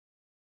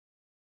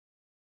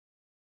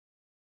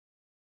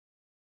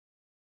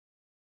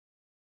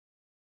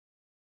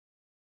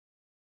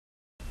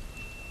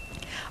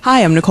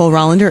Hi, I'm Nicole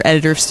Rollender,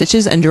 editor of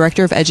Stitches and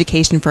director of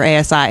education for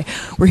ASI.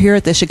 We're here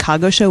at the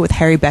Chicago show with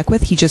Harry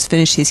Beckwith. He just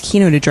finished his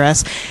keynote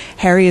address.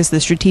 Harry is the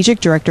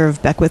strategic director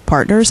of Beckwith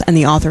Partners and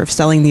the author of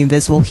Selling the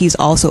Invisible. He's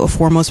also a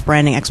foremost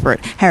branding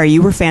expert. Harry,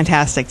 you were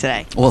fantastic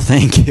today. Well,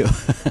 thank you.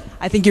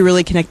 I think you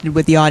really connected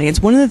with the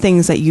audience. One of the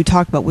things that you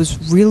talked about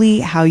was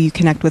really how you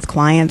connect with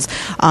clients.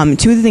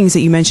 Two of the things that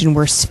you mentioned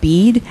were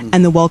speed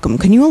and the welcome.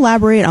 Can you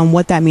elaborate on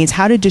what that means?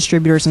 How do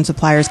distributors and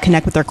suppliers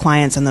connect with their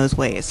clients in those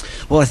ways?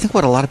 Well, I think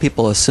what a lot of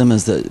people assume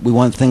is that we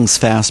want things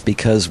fast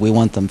because we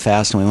want them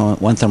fast and we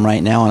want them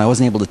right now. And I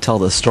wasn't able to tell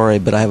the story,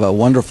 but I have a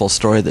wonderful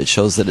story that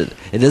shows that it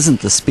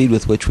isn't the speed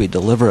with which we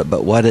deliver it,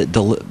 but what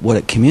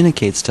it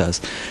communicates to us.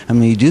 I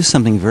mean, you do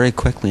something very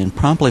quickly and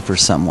promptly for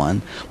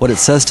someone, what it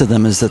says to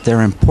them is that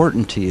they're important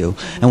to you.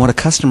 And what a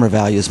customer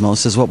values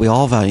most is what we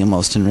all value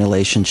most in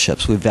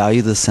relationships. We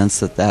value the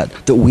sense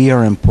that we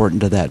are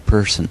important to that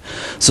person.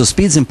 So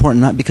speed's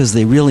important not because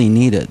they really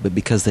need it, but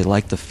because they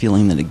like the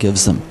feeling that it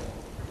gives them.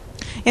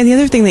 And the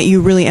other thing that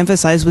you really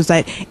emphasized was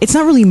that it's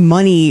not really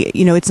money,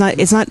 you know, it's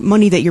not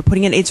money that you're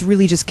putting in, it's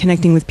really just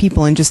connecting with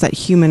people and just that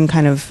human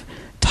kind of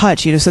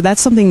touch, you know. So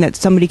that's something that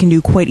somebody can do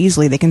quite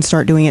easily. They can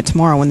start doing it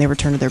tomorrow when they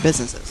return to their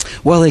businesses.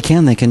 Well, they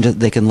can look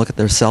at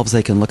themselves,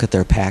 they can look at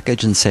their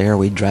package and say, are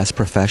we dressed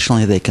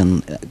professionally? They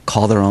can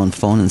call their own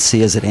phone and see,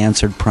 is it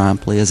answered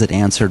promptly, is it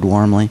answered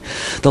warmly?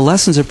 The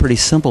lessons are pretty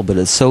simple, but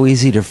it's so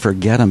easy to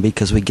forget them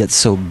because we get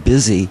so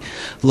busy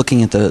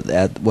looking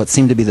at what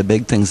seem to be the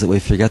big things that we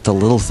forget the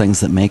little things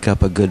that make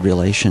up a good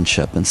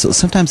relationship. And so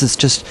sometimes it's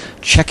just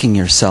checking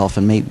yourself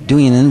and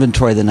doing an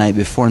inventory the night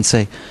before and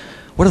say,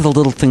 what are the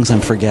little things I'm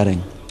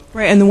forgetting?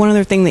 Right, and the one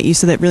other thing that you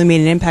said that really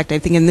made an impact, I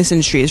think, in this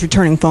industry is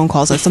returning phone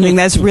calls. That's something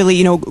that's really,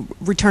 you know,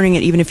 returning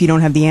it even if you don't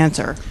have the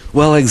answer.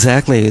 Well,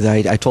 exactly.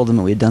 I told them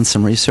that we had done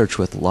some research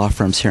with law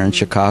firms here in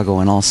Chicago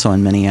and also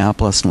in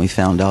Minneapolis, and we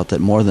found out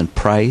that more than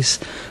price,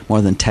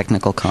 more than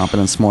technical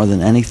competence, more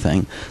than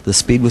anything, the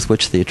speed with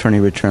which the attorney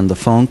returned the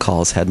phone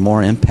calls had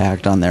more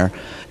impact on their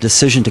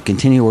decision to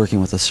continue working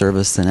with the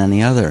service than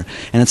any other.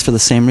 And it's for the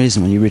same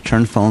reason. When you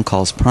return phone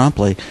calls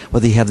promptly,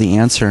 whether you have the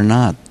answer or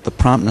not, the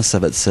promptness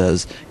of it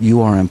says,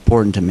 you are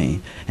important to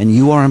me. And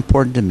you are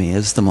important to me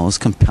is the most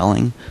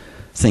compelling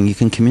thing you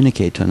can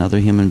communicate to another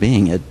human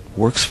being. It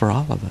works for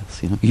all of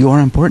us. You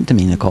are important to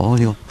me, Nicole.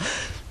 It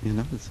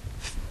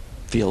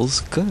feels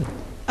good.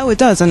 Oh, it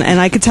does. And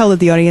I could tell that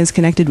the audience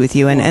connected with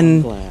you. And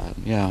I'm glad.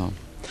 Yeah.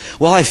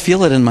 Well, I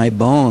feel it in my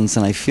bones,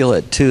 and I feel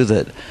it, too,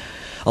 that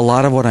a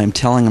lot of what I'm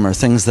telling them are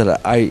things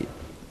that I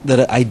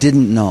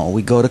didn't know.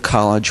 We go to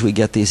college, we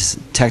get these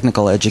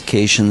technical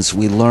educations,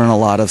 we learn a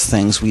lot of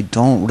things we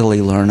don't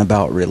really learn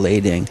about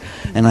relating.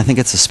 And I think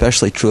it's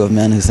especially true of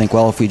men who think,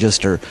 well, if we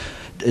just are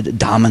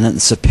dominant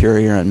and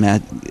superior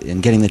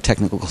and getting the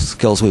technical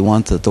skills we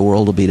want, that the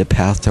world will be the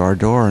path to our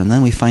door. And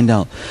then we find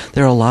out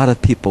there are a lot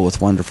of people with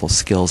wonderful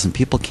skills, and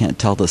people can't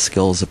tell the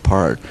skills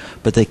apart,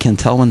 but they can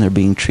tell when they're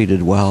being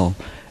treated well.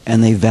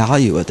 And they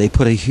value it. They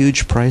put a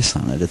huge price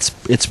on it.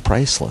 It's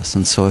priceless.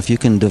 And so if you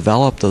can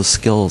develop those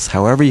skills,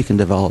 however you can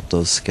develop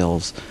those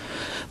skills,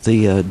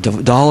 the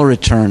dollar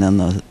return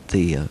and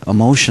the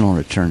emotional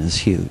return is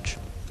huge.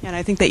 And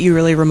I think that you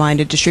really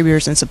reminded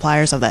distributors and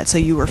suppliers of that. So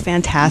you were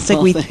fantastic.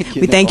 Well, we thank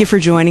you, thank you for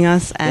joining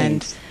us,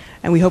 Thanks.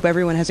 and we hope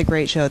everyone has a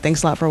great show.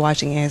 Thanks a lot for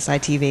watching ASI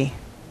TV.